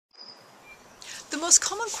The most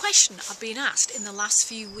common question I've been asked in the last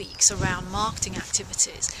few weeks around marketing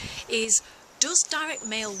activities is, does direct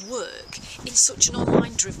mail work in such an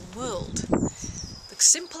online driven world? The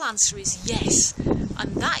simple answer is yes,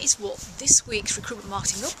 and that is what this week's recruitment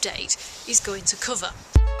marketing update is going to cover.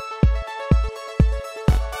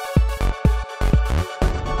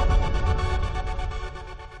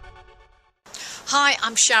 Hi,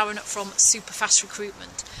 I'm Sharon from Super Fast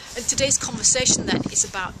Recruitment, and today's conversation then is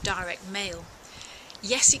about direct mail.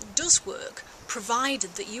 Yes, it does work,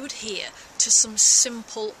 provided that you adhere to some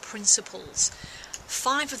simple principles.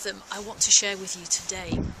 5 of them I want to share with you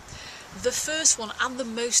today. The first one, and the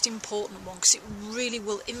most important one, because it really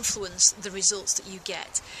will influence the results that you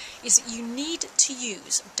get, is that you need to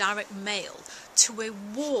use direct mail to a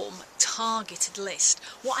warm, targeted list.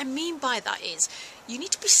 What I mean by that is, you need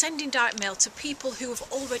to be sending direct mail to people who have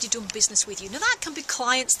already done business with you. Now that can be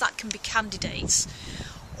clients, that can be candidates.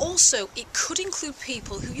 Also, it could include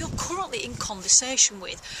people who you're currently in conversation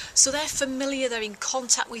with. So they're familiar, they're in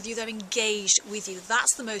contact with you, they're engaged with you.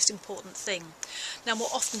 That's the most important thing. Now,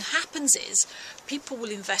 what often happens is people will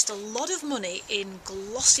invest a lot of money in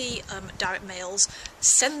glossy direct mails,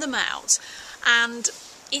 send them out, and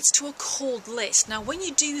it's to a cold list. Now, when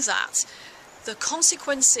you do that, the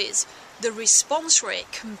consequence is the response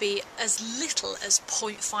rate can be as little as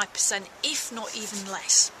 0.5%, if not even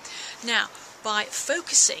less. Now, by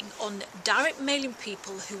focusing on direct mailing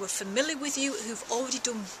people who are familiar with you, who've already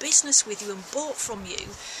done business with you and bought from you,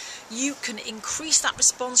 you can increase that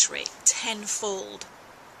response rate tenfold.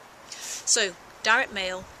 So, direct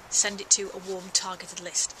mail, send it to a warm targeted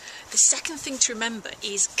list. The second thing to remember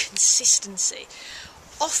is consistency.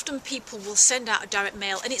 Often people will send out a direct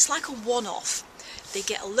mail and it's like a one-off. They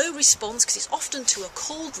get a low response because it's often to a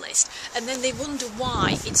cold list, and then they wonder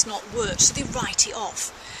why it's not worked, so they write it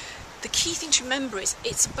off. The key thing to remember is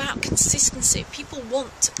it's about consistency. People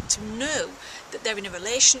want to know that they're in a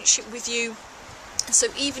relationship with you, and so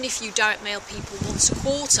even if you direct mail people once a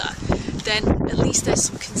quarter, then at least there's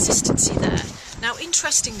some consistency there. Now,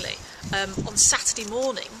 interestingly, on Saturday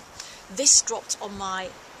morning, this dropped on my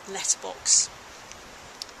letterbox.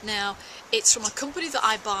 Now, it's from a company that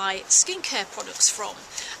I buy skincare products from,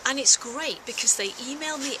 and it's great because they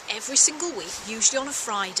email me every single week, usually on a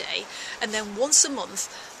Friday, and then once a month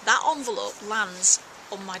that envelope lands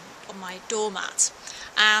on my doormat.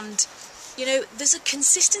 And you know, there's a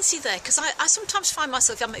consistency there, because I sometimes find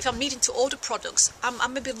myself, if I'm needing to order products,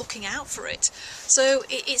 I'm maybe looking out for it. So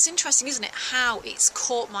it's interesting, isn't it, how it's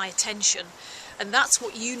caught my attention, and that's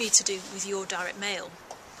what you need to do with your direct mail.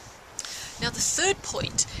 Now, the third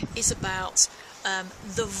point is about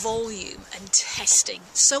the volume and testing.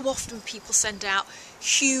 So often people send out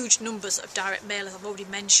huge numbers of direct mail, as I've already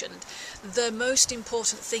mentioned. The most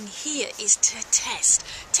important thing here is to test.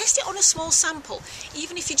 Test it on a small sample.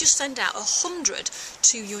 Even if you just send out 100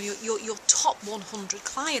 to your top 100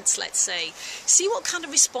 clients, let's say. See what kind of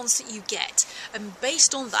response that you get, and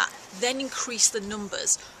based on that, then increase the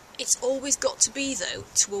numbers. It's always got to be, though,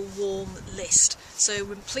 to a warm list. So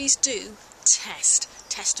please do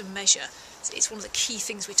test and measure. It's one of the key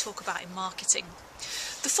things we talk about in marketing.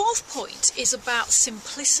 The fourth point is about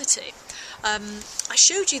simplicity. I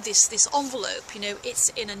showed you this envelope. You know, it's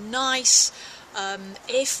in a nice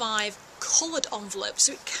A5 coloured envelope,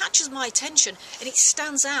 so it catches my attention and it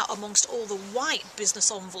stands out amongst all the white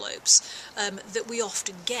business envelopes that we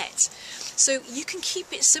often get. So you can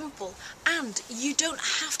keep it simple, and you don't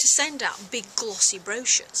have to send out big glossy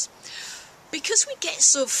brochures. Because we get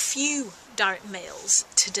so few direct mails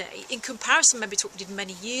today, in comparison maybe to what we did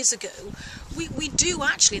many years ago, we do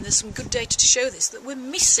actually, and there's some good data to show this, that we're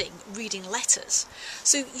missing reading letters.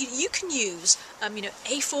 So you can use you know,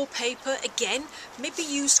 A4 paper, again, maybe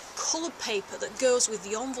use coloured paper that goes with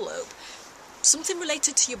the envelope, something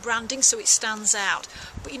related to your branding so it stands out.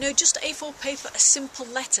 But you know, just A4 paper, a simple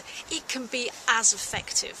letter, it can be as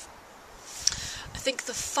effective. I think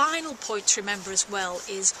the final point to remember as well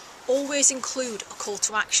is always include a call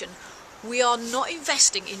to action. We are not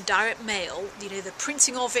investing in direct mail, you know, the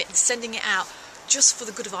printing of it and sending it out just for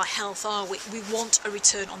the good of our health, are we? We want a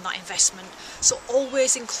return on that investment. So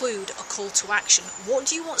always include a call to action. What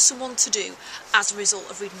do you want someone to do as a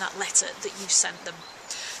result of reading that letter that you sent them?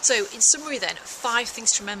 So in summary then, 5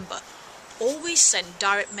 things to remember. Always send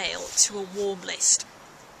direct mail to a warm list.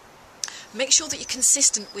 Make sure that you're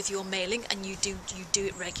consistent with your mailing and you do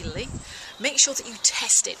it regularly. Make sure that you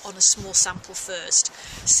test it on a small sample first.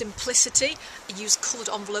 Simplicity, use coloured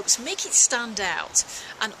envelopes, make it stand out,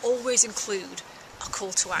 and always include a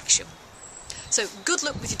call to action. So good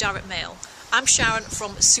luck with your direct mail. I'm Sharon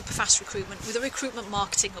from Super Fast Recruitment with a recruitment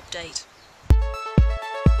marketing update.